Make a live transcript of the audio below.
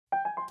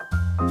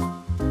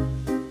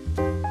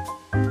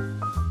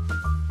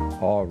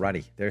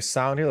Alrighty, there's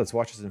sound here. Let's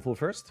watch this in full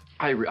first.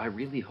 I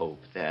really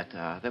hope that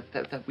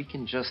that we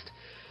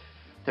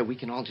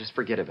can all just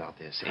forget about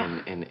this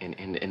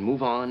and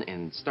move on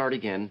and start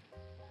again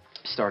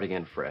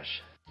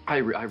fresh.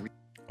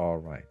 All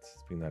right,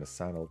 let's bring that a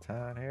sound a little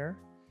tad here.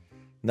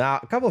 Now,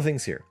 a couple of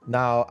things here.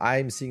 Now,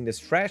 I'm seeing this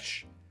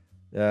fresh.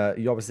 You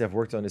obviously have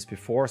worked on this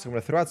before, so I'm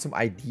going to throw out some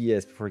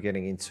ideas before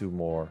getting into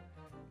more,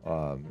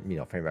 you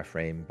know, frame by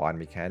frame, body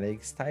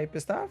mechanics type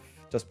of stuff.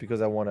 Just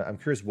because I'm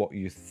curious what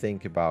you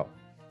think about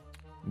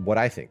what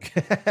I think.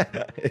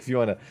 If you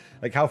want to,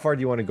 like, how far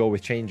do you want to go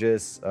with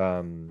changes?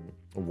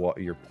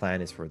 What your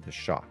plan is for the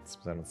shots,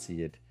 because I don't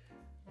see it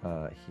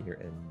here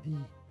in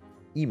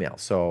the email.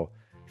 So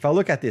if I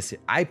look at this,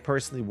 I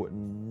personally would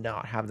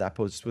not have that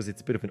pose just because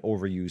it's a bit of an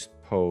overused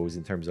pose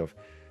in terms of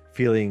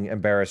feeling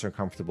embarrassed or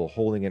uncomfortable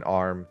holding an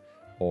arm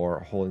or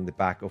holding the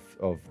back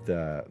of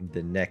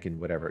the neck in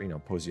whatever, you know,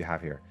 pose you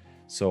have here.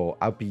 So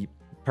I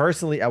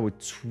would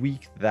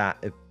tweak that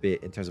a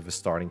bit in terms of a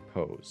starting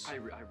pose. I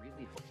really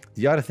hope.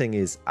 The other thing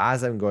is,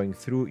 as I'm going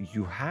through,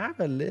 you have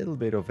a little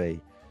bit of a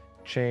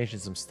change in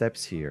some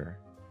steps here,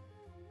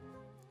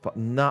 but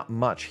not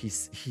much. He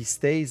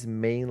stays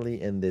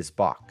mainly in this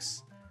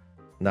box.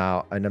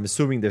 Now, and I'm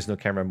assuming there's no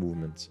camera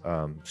movement,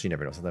 so you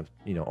never know. Sometimes,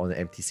 you know, on the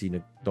MTC,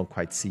 you don't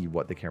quite see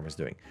what the camera's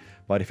doing.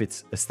 But if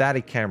it's a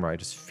static camera, it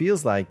just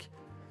feels like,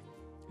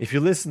 if you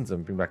listen to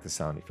them, bring back the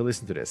sound. If you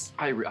listen to this,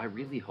 I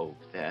really hope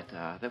that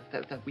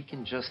that we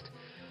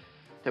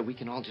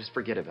can all just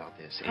forget about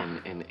this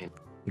and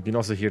you can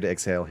also hear the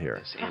exhale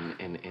here.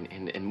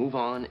 And move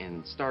on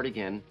and start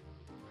again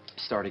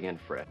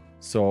fresh.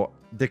 So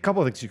there are a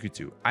couple of things you could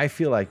do. I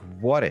feel like,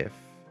 what if,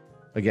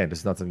 again, this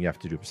is not something you have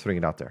to do, just throwing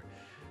it out there.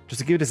 Just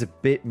to give this a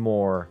bit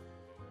more,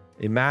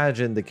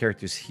 imagine the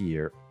character's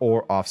here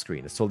or off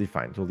screen. It's totally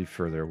fine, totally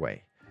further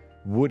away.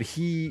 Would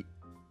he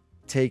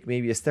take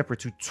maybe a step or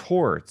two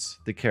towards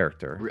the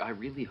character? I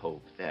really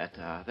hope that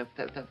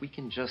that we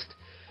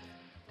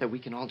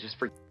can all just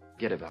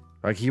forget about.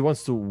 Like, he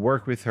wants to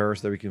work with her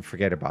so that we can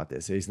forget about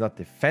this. He's not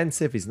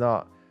defensive. He's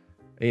not,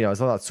 you know,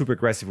 it's not super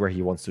aggressive where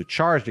he wants to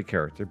charge the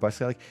character, but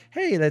it's like,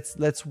 hey,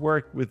 let's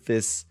work with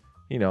this.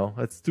 You know,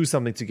 let's do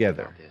something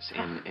together.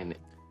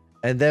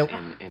 And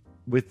then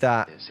with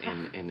that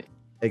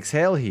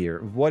exhale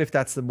here, what if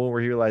that's the moment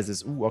where he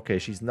realizes, ooh, okay,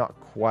 she's not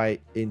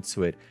quite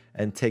into it,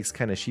 and takes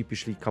kind of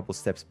sheepishly a couple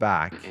steps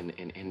back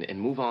and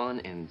move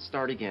on and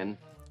start again.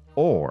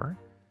 Or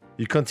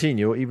you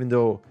continue, even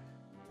though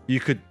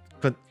you could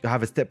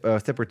have a step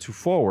or two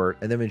forward,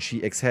 and then when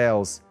she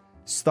exhales,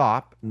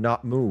 stop,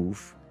 not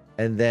move,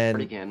 and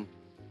then again.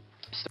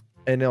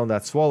 And then on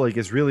that swallow, he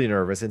gets really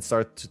nervous and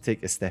start to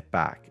take a step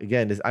back.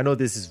 Again, I know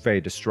this is very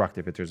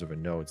destructive in terms of a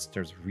notes, in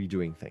terms of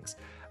redoing things.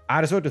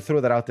 I just wanted to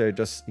throw that out there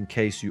just in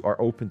case you are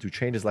open to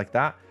changes like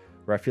that,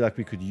 where I feel like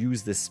we could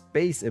use this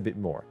space a bit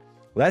more.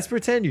 Let's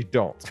pretend you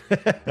don't.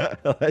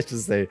 Let's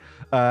just say,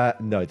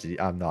 no, G,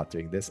 I'm not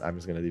doing this. I'm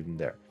just going to leave them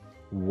there.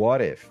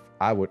 What if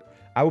I would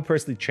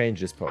personally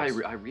change this pose?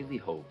 I really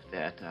hope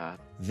that...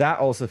 That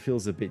also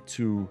feels a bit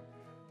too,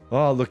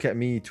 oh, look at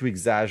me, too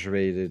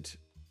exaggerated.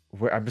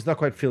 Where I'm just not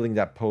quite feeling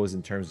that pose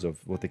in terms of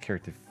what the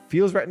character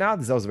feels right now.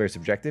 This is also very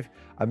subjective.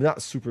 I'm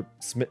not super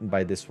smitten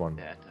by this one.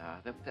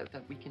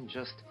 That we can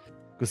just...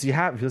 Because if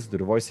you listen to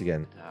the voice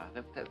again,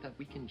 that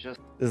we can just...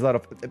 There's a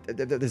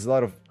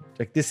lot of,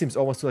 like, this seems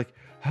almost like,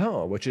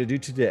 oh, what should I do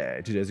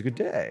today? Today's a good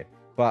day.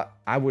 But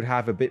I would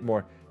have a bit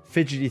more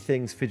fidgety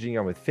things, fidgeting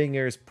around with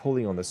fingers,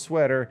 pulling on the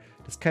sweater.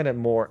 Just kind of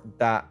more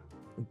that,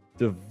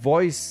 the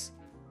voice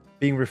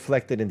being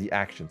reflected in the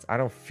actions. I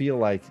don't feel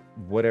like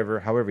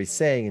however he's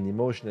saying, and the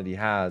emotion that he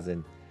has,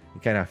 and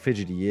kind of how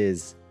fidgety he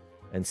is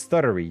and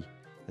stuttery,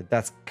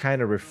 that's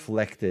kind of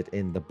reflected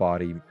in the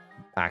body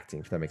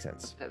acting, if that makes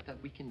sense.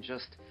 That we can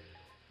just...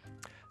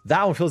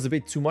 That one feels a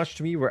bit too much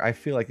to me, where I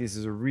feel like this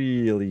is a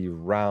really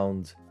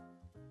round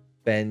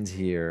bend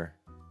here,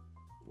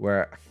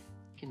 where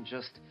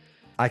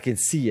I can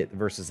see it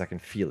versus I can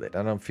feel it.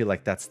 I don't feel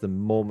like that's the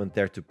moment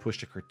there to push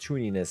the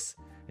cartooniness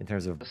in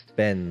terms of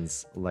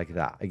bends like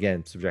that.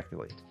 Again,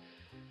 subjectively.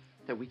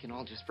 That we can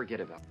all just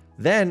forget about.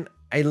 Then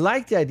I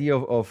like the idea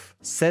of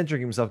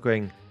centering himself,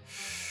 going,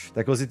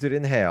 that goes into the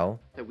inhale.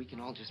 That we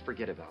can all just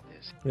forget about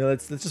this. You know,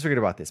 let's just forget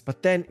about this.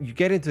 But then you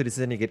get into this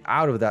and then you get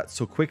out of that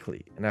so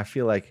quickly. And I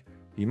feel like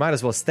you might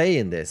as well stay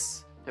in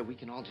this. That we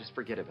can all just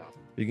forget about.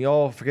 You can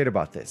all forget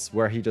about this.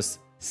 Where he just,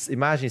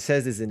 imagine he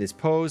says this in this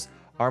pose,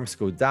 arms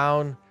go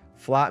down,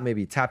 flat,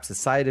 maybe taps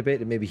aside a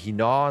bit, and maybe he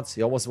nods.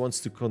 He almost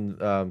wants to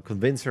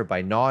convince her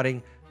by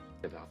nodding.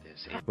 About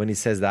this. When he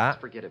says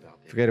that, forget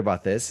about this. Forget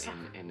about this.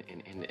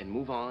 And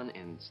move on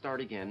and start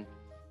again.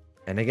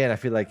 And again, I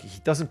feel like he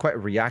doesn't quite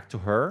react to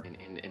her.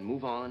 And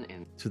move on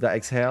and to that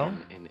exhale.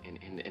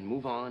 And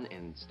move on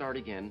and start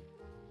again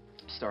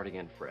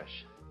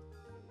fresh.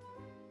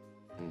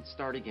 And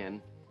start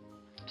again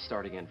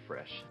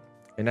fresh.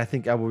 And I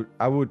think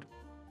I would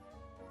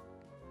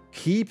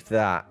keep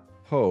that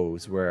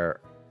pose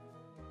where,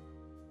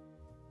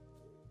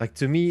 like,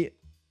 to me,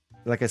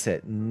 like I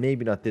said,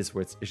 maybe not this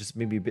where it's just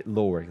maybe a bit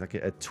lower, like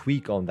a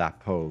tweak on that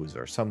pose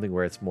or something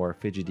where it's more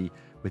fidgety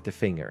with the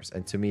fingers.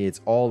 And to me,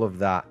 it's all of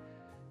that,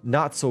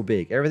 not so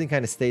big. Everything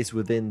kind of stays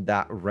within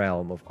that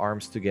realm of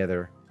arms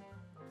together.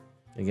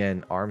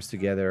 Again, arms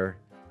together,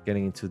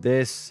 getting into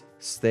this,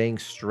 staying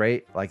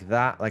straight like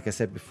that, like I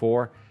said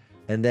before.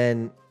 And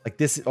then like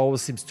this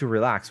always seems to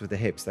relax with the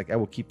hips. Like I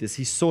will keep this,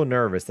 he's so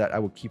nervous that I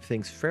will keep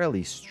things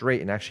fairly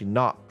straight and actually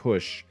not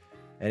push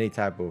any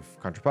type of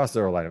contrapposto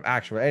or line of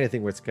action or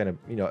anything where it's kind of,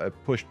 you know, a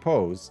pushed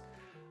pose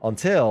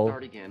until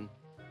Start again.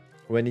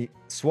 When he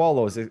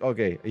swallows it.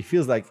 Okay, he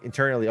feels like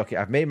internally, okay,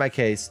 I've made my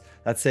case.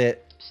 That's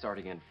it. Start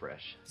again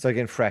fresh. Start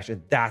again fresh.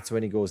 And that's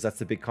when he goes, that's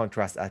the big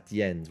contrast at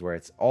the end where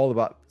it's all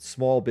about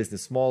small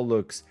business, small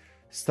looks,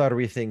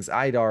 stuttery things,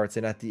 eye darts.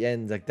 And at the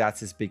end, like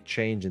that's his big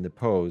change in the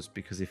pose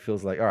because he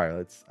feels like, all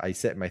right, I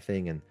set my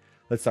thing and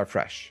let's start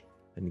fresh.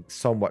 And he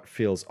somewhat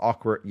feels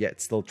awkward, yet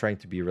still trying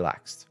to be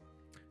relaxed.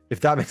 If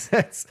that makes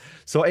sense.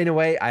 So in a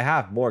way, I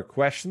have more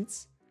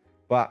questions,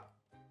 but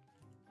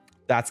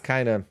that's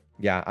kind of,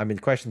 yeah, I mean,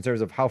 question in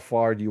terms of how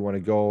far do you want to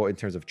go in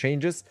terms of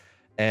changes?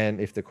 And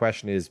if the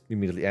question is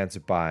immediately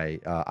answered by,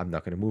 I'm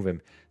not going to move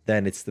him,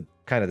 then it's the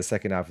kind of the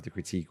second half of the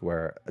critique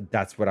where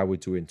that's what I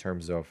would do in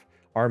terms of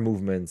arm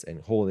movements and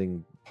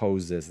holding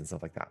poses and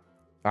stuff like that.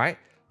 All right.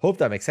 Hope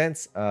that makes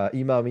sense.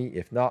 Email me.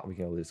 If not, we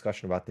can have a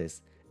discussion about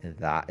this. And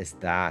that is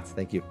that.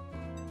 Thank you.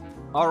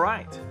 All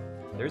right.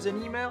 There's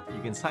an email.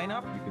 You can sign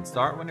up. You can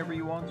start whenever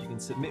you want. You can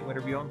submit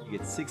whenever you want. You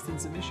get 16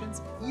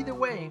 submissions. Either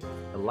way,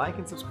 a like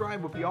and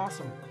subscribe would be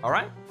awesome. All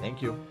right.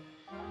 Thank you.